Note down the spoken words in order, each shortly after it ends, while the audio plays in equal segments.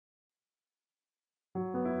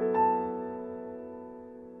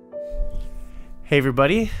Hey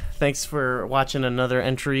everybody, thanks for watching another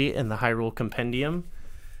entry in the Hyrule Compendium.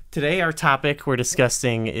 Today our topic we're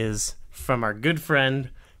discussing is from our good friend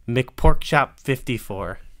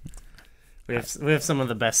McPorkchop54. We have some of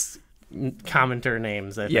the best commenter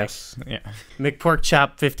names, I think. Yes, yeah.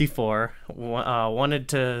 McPorkchop54 wanted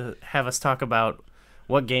to have us talk about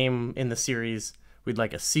what game in the series we'd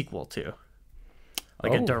like a sequel to.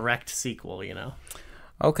 Like a direct sequel, you know.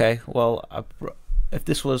 Okay, well, if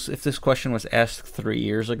this question was asked 3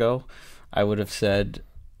 years ago, I would have said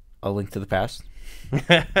A Link to the Past.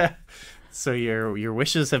 So your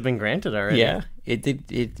wishes have been granted already. Yeah,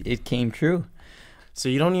 it came true. So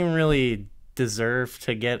you don't even really deserve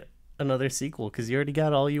to get another sequel because you already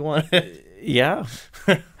got all you wanted. Yeah.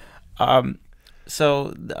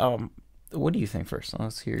 So what do you think first?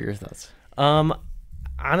 Let's hear your thoughts.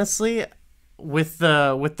 Honestly,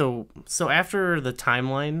 so after the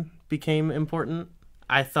timeline became important,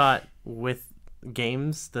 I thought with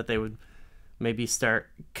games that they would maybe start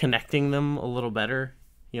connecting them a little better.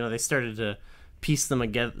 You know, they started to piece them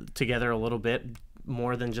together a little bit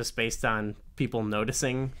more than just based on people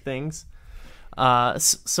noticing things. So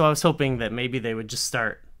I was hoping that maybe they would just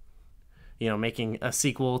start, you know, making a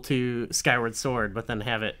sequel to Skyward Sword, but then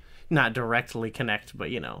have it not directly connect,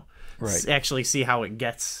 but, you know, actually see how it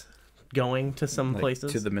gets going to some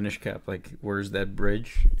places. To the Minish Cap, like, where's that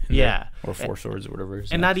bridge? Yeah. Or Four Swords or whatever.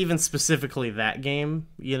 And not even specifically that game,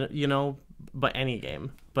 you know, but any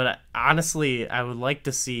game. But honestly, I would like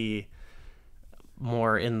to see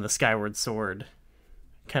more in the Skyward Sword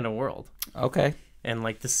kind of world. Okay. And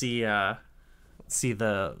like to see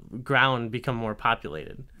the ground become more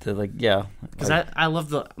populated. Because I love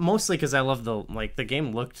the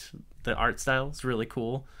game looked, the art style is really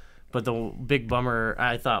cool, but the big bummer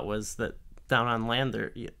I thought was that down on land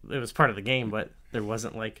there, it was part of the game, but there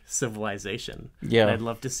wasn't like civilization. Yeah. And I'd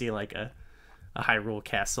love to see like a Hyrule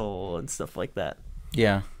castle and stuff like that.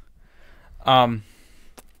 Yeah. Yeah,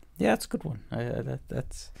 that's a good one.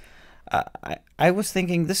 I was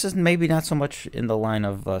thinking this is maybe not so much in the line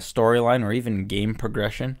of storyline or even game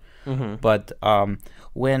progression, but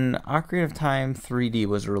when Ocarina of Time 3D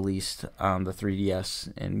was released on the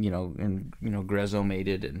 3DS, and Grezzo made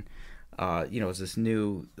it, and it was this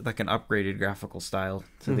new, like, an upgraded graphical style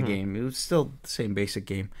to the game. It was still the same basic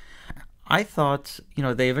game. I thought,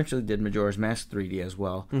 they eventually did Majora's Mask 3D as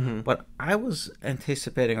well, but I was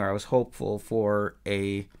anticipating, or I was hopeful for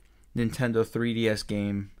a Nintendo 3DS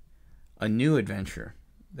game, a new adventure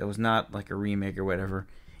that was not like a remake or whatever,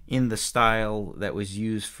 in the style that was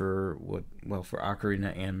used for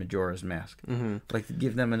Ocarina and Majora's Mask. Like, to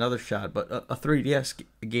give them another shot, but a 3DS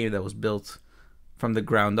game that was built from the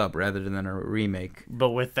ground up rather than a remake. But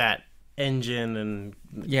with that engine and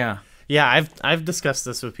yeah, I've discussed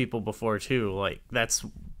this with people before too. Like, that's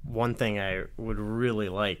one thing I would really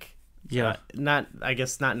like. Yeah, I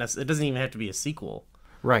guess not necessarily. It doesn't even have to be a sequel.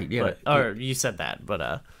 Right, yeah. Or you said that,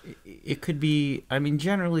 but it could be, I mean,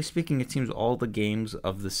 generally speaking, it seems all the games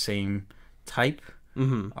of the same type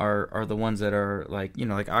are the ones that are like,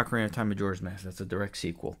 like Ocarina of Time, Majora's Mask, that's a direct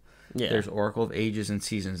sequel. Yeah. There's Oracle of Ages and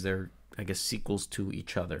Seasons, they're, I guess, sequels to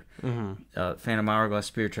each other. Phantom Hourglass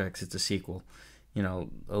Spirit Tracks, it's a sequel. A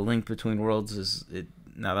Link Between Worlds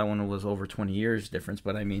now that one was over 20 years difference,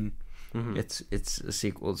 but I mean, it's a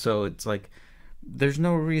sequel. So it's like, there's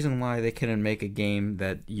no reason why they couldn't make a game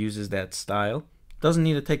that uses that style. Doesn't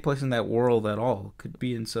need to take place in that world at all. Could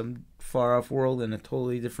be in some far off world in a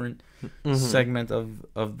totally different segment of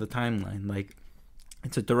the timeline. Like,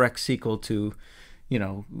 it's a direct sequel to,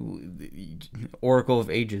 Oracle of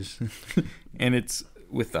Ages, and it's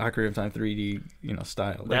with the Ocarina of Time 3D,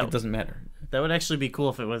 style. Like, it doesn't matter. That would actually be cool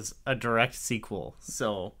if it was a direct sequel.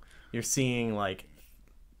 So you're seeing like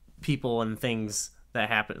people and things that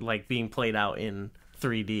happen, like, being played out in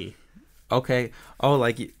 3D. Okay.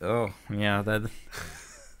 Yeah.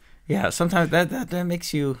 Yeah. Sometimes that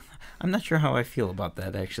makes you. I'm not sure how I feel about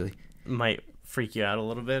that, actually. Might freak you out a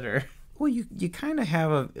little bit, or. Well, you kind of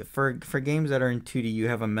have for games that are in 2D, you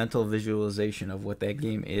have a mental visualization of what that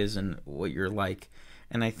game is and what you're like.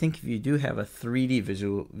 And I think if you do have a 3D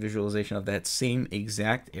visualization of that same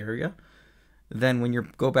exact area, then when you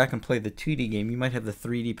go back and play the 2D game, you might have the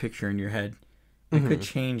 3D picture in your head. It could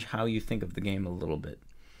change how you think of the game a little bit.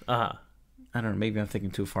 I don't know. Maybe I'm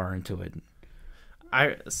thinking too far into it.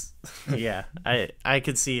 I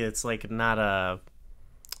could see it's like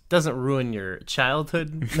doesn't ruin your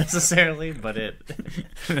childhood necessarily, but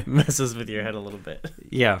it messes with your head a little bit.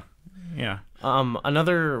 Yeah.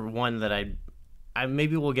 Another one that I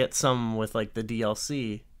maybe we'll get some with like the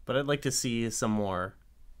DLC, but I'd like to see some more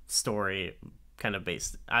story kind of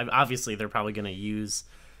based. Obviously, they're probably going to use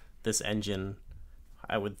this engine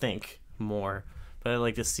I would think, more. But I'd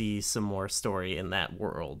like to see some more story in that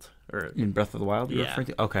world. Or In Breath of the Wild, you're referring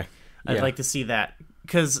to? Okay. I'd Yeah. like to see that,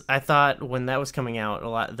 because I thought when that was coming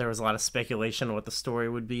out, there was a lot of speculation on what the story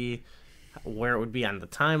would be, where it would be on the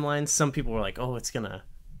timeline. Some people were like, "Oh, it's gonna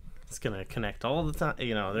connect all the time."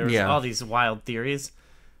 There was all these wild theories,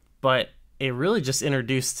 but it really just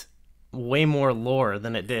introduced way more lore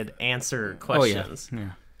than it did answer questions. Oh,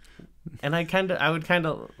 yeah. And I would kind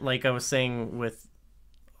of, like I was saying with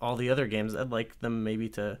all the other games, I'd like them maybe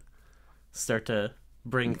to start to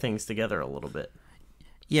bring things together a little bit.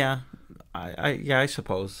 Yeah, I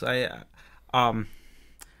suppose.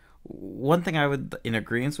 One thing I would in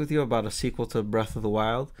agreement with you about a sequel to Breath of the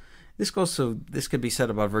Wild. This could be said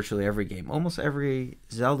about virtually every game. Almost every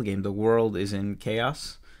Zelda game, the world is in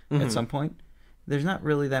chaos at some point. There's not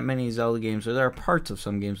really that many Zelda games, or there are parts of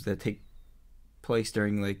some games that take place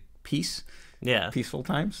during like peaceful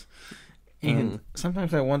times. And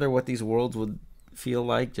sometimes I wonder what these worlds would feel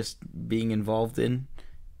like just being involved in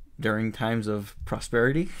during times of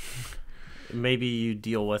prosperity. Maybe you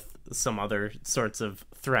deal with some other sorts of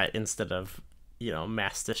threat instead of,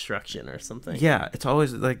 mass destruction or something. Yeah, it's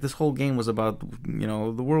always like this whole game was about,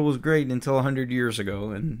 the world was great until 100 years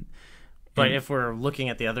ago. But if we're looking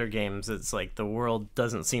at the other games, it's like the world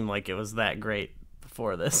doesn't seem like it was that great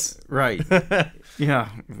before this. Right. Yeah.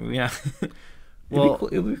 Well,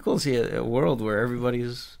 it would be cool to see a world where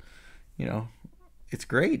everybody's, it's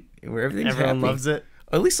great, where everything's everyone happy. loves it.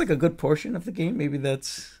 At least like a good portion of the game. Maybe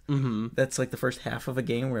that's like the first half of a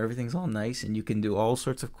game where everything's all nice and you can do all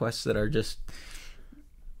sorts of quests that are just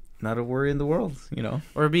not a worry in the world,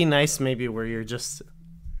 Or it'd be nice maybe where the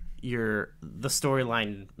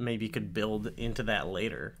storyline maybe could build into that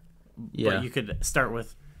later. Yeah. But you could start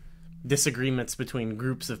with disagreements between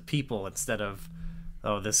groups of people instead of,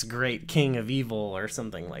 this great king of evil or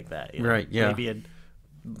something like that. Right, yeah. Maybe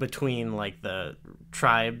between like the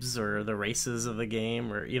tribes or the races of the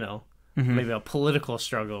game, or maybe a political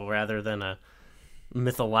struggle rather than a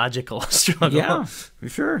mythological struggle. Yeah, for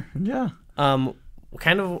sure. Yeah.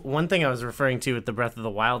 Kind of one thing I was referring to with the Breath of the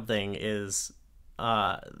Wild thing is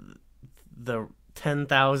the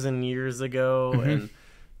 10,000 years ago and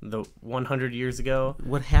the 100 years ago.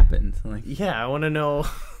 What happened? I want to know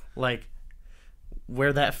like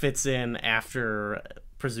where that fits in after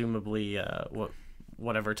presumably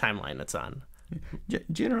whatever timeline it's on.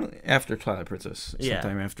 Generally after Twilight Princess.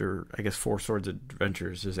 Sometime after, I guess, Four Swords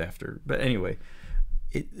Adventures is after. But anyway,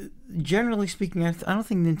 generally speaking, I don't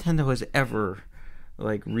think Nintendo has ever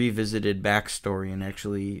like revisited backstory and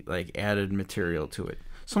actually like added material to it.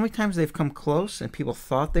 So many times they've come close and people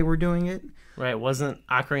thought they were doing it. Right, wasn't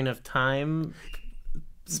Ocarina of Time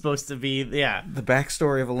supposed to be the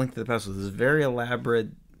backstory of A Link to the Past was very elaborate.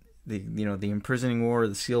 The imprisoning war,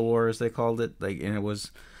 the seal war as they called it, and it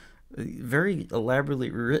was very elaborately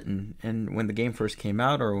written. And when the game first came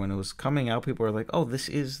out, or when it was coming out, people were like, "Oh, this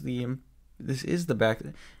is the back."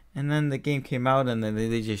 And then the game came out, and then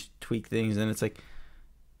they just tweak things, and it's like,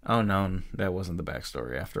 "Oh no, that wasn't the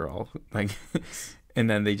backstory after all." And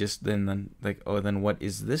then they just then "Oh, then what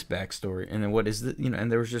is this backstory?" And then what is the and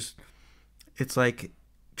there was just, it's like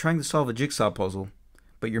trying to solve a jigsaw puzzle,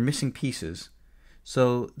 but you're missing pieces.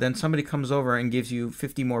 So then somebody comes over and gives you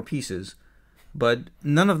 50 more pieces, but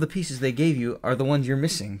none of the pieces they gave you are the ones you're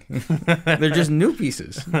missing. They're just new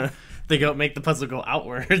pieces. They make the puzzle go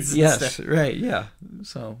outwards. Yes, right, yeah.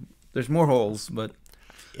 So there's more holes, but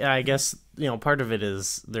yeah, I guess part of it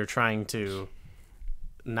is they're trying to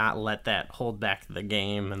not let that hold back the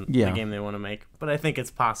game and the game they want to make. But I think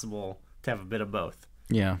it's possible to have a bit of both.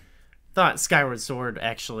 Yeah. Thought Skyward Sword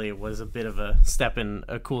actually was a bit of a step in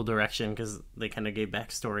a cool direction because they kind of gave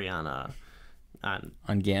backstory on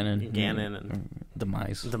Ganon and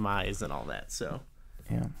demise and all that. So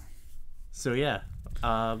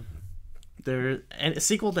a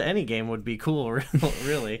sequel to any game would be cool.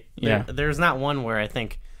 Really, there's not one where I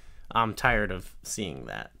think I'm tired of seeing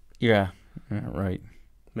that. Yeah, right.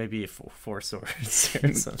 Maybe Four Swords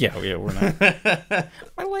or something. Yeah, we're not.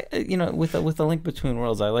 I like, with A Link Between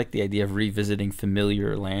Worlds, I like the idea of revisiting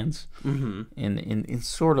familiar lands in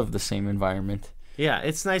sort of the same environment. Yeah,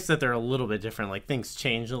 it's nice that they're a little bit different. Like things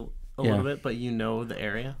change a little bit, but the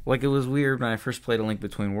area. Like it was weird when I first played A Link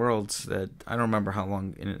Between Worlds that I don't remember how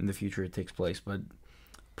long in the future it takes place, but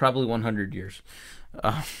probably 100 years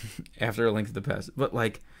after A Link to the Past. But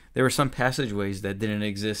like, there were some passageways that didn't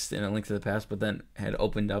exist in A Link to the Past, but then had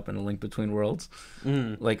opened up in A Link Between Worlds.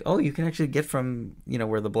 Like, oh, you can actually get from,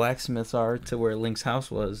 where the blacksmiths are to where Link's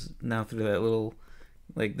house was now through that little,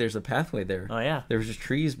 there's a pathway there. Oh, yeah. There was just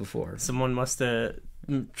trees before. Someone must have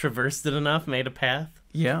traversed it enough, made a path.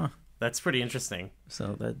 Yeah. That's pretty interesting.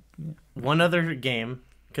 So that One other game,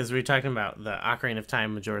 because we were talking about the Ocarina of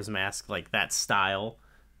Time, Majora's Mask, like that style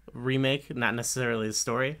remake, not necessarily the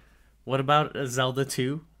story. What about a Zelda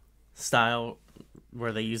 2 style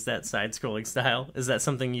where they use that side-scrolling style? Is that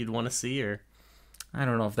something you'd want to see, or I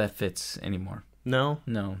don't know if that fits anymore. no?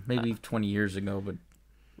 No, maybe 20 years ago, but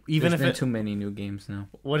Even there's if been it, too many new games now.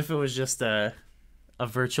 what if it was just a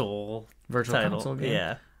virtual title? Console game.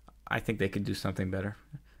 Yeah. I think they could do something better.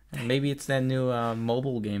 And maybe it's that new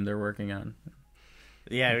mobile game they're working on.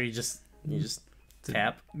 Yeah, or you just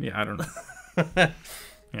tap. Yeah, I don't know.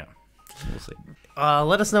 Yeah, we'll see.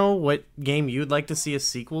 Let us know what game you'd like to see a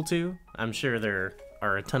sequel to. I'm sure there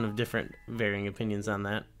are a ton of different varying opinions on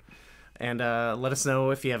that. And let us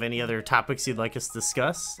know if you have any other topics you'd like us to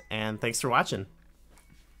discuss. And thanks for watching.